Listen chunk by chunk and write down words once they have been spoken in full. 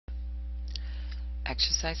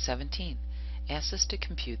Exercise 17 asks us to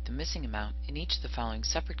compute the missing amount in each of the following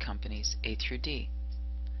separate companies A through D.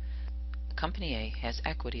 Company A has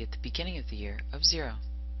equity at the beginning of the year of 0.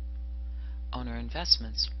 Owner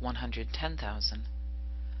investments $110,000.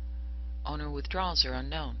 Owner withdrawals are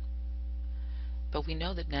unknown, but we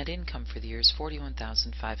know that net income for the year is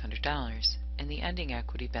 $41,500 and the ending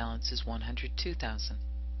equity balance is $102,000.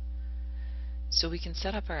 So we can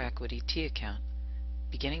set up our equity T account,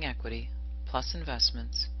 beginning equity plus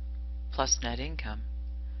investments plus net income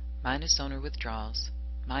minus owner withdrawals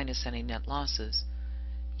minus any net losses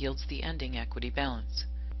yields the ending equity balance.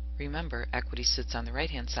 Remember, equity sits on the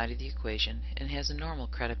right-hand side of the equation and has a normal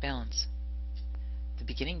credit balance. The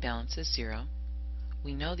beginning balance is 0.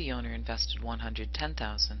 We know the owner invested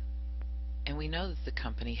 $110,000, and we know that the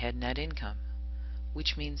company had net income,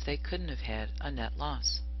 which means they couldn't have had a net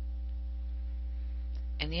loss.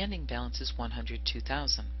 And the ending balance is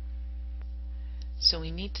 $102,000. So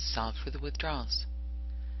we need to solve for the withdrawals.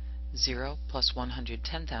 0 plus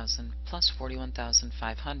 $110,000 plus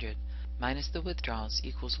 $41,500 minus the withdrawals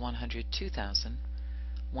equals $102,000.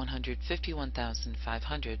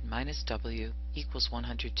 $151,500 minus W equals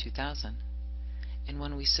 $102,000. And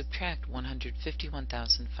when we subtract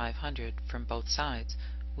 $151,500 from both sides,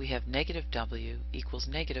 we have negative W equals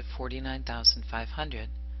negative $49,500.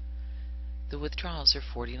 The withdrawals are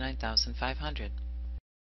 $49,500.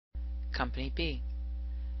 Company B.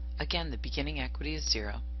 Again, the beginning equity is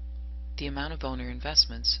 0. The amount of owner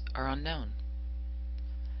investments are unknown.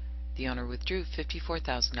 The owner withdrew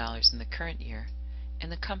 $54,000 in the current year,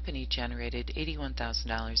 and the company generated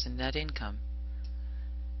 $81,000 in net income.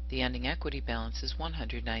 The ending equity balance is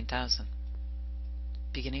 $109,000.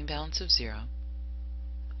 Beginning balance of 0.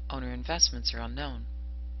 Owner investments are unknown.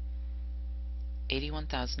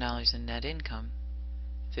 $81,000 in net income,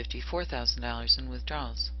 $54,000 in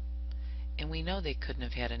withdrawals, and we know they couldn't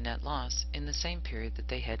have had a net loss in the same period that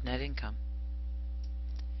they had net income.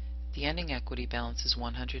 The ending equity balance is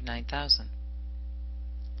 $109,000.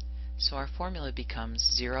 So our formula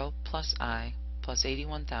becomes 0 plus I plus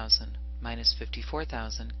 81,000 minus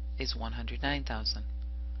 54,000 is 109,000.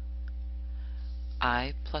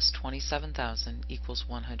 I plus 27,000 equals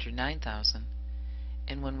 109,000,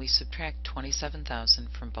 and when we subtract 27,000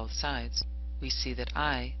 from both sides, we see that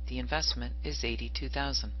I, the investment, is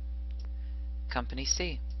 82,000. Company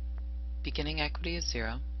C. Beginning equity is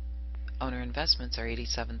 0. Owner investments are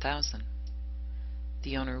 87,000.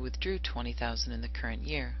 The owner withdrew 20,000 in the current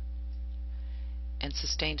year and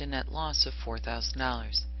sustained a net loss of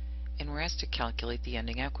 $4,000, and we're asked to calculate the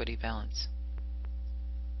ending equity balance.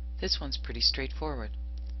 This one's pretty straightforward.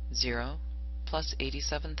 0 plus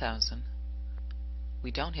 87,000.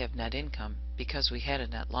 We don't have net income because we had a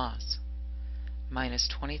net loss, minus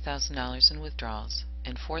 $20,000 in withdrawals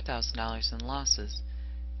and $4,000 in losses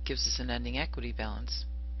gives us an ending equity balance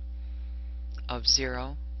of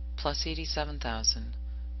 0 plus 87,000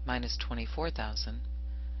 minus 24,000.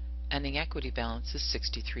 Ending equity balance is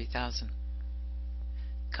 63,000.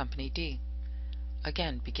 Company D.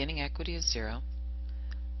 Again, beginning equity is 0.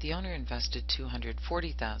 The owner invested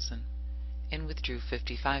 $240,000 and withdrew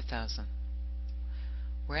 $55,000.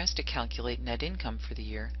 We're asked to calculate net income for the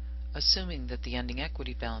year, assuming that the ending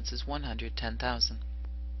equity balance is $110,000.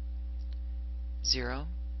 0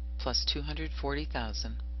 plus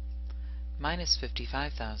 $240,000 minus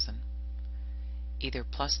 $55,000, either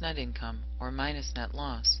plus net income or minus net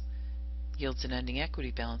loss, yields an ending equity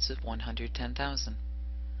balance of $110,000.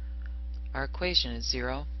 Our equation is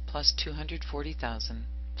 0 plus $240,000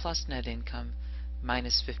 plus net income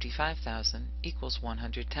minus $55,000 equals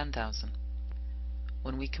 $110,000.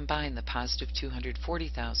 When we combine the positive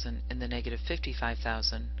 $240,000 and the negative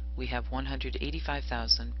 $55,000, we have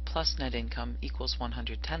 $185,000 plus net income equals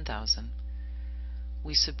 $110,000.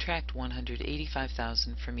 We subtract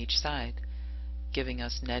 $185,000 from each side, giving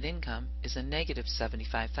us net income is a negative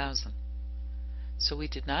 $75,000. So we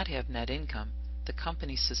did not have net income. The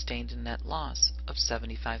company sustained a net loss of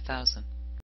 $75,000.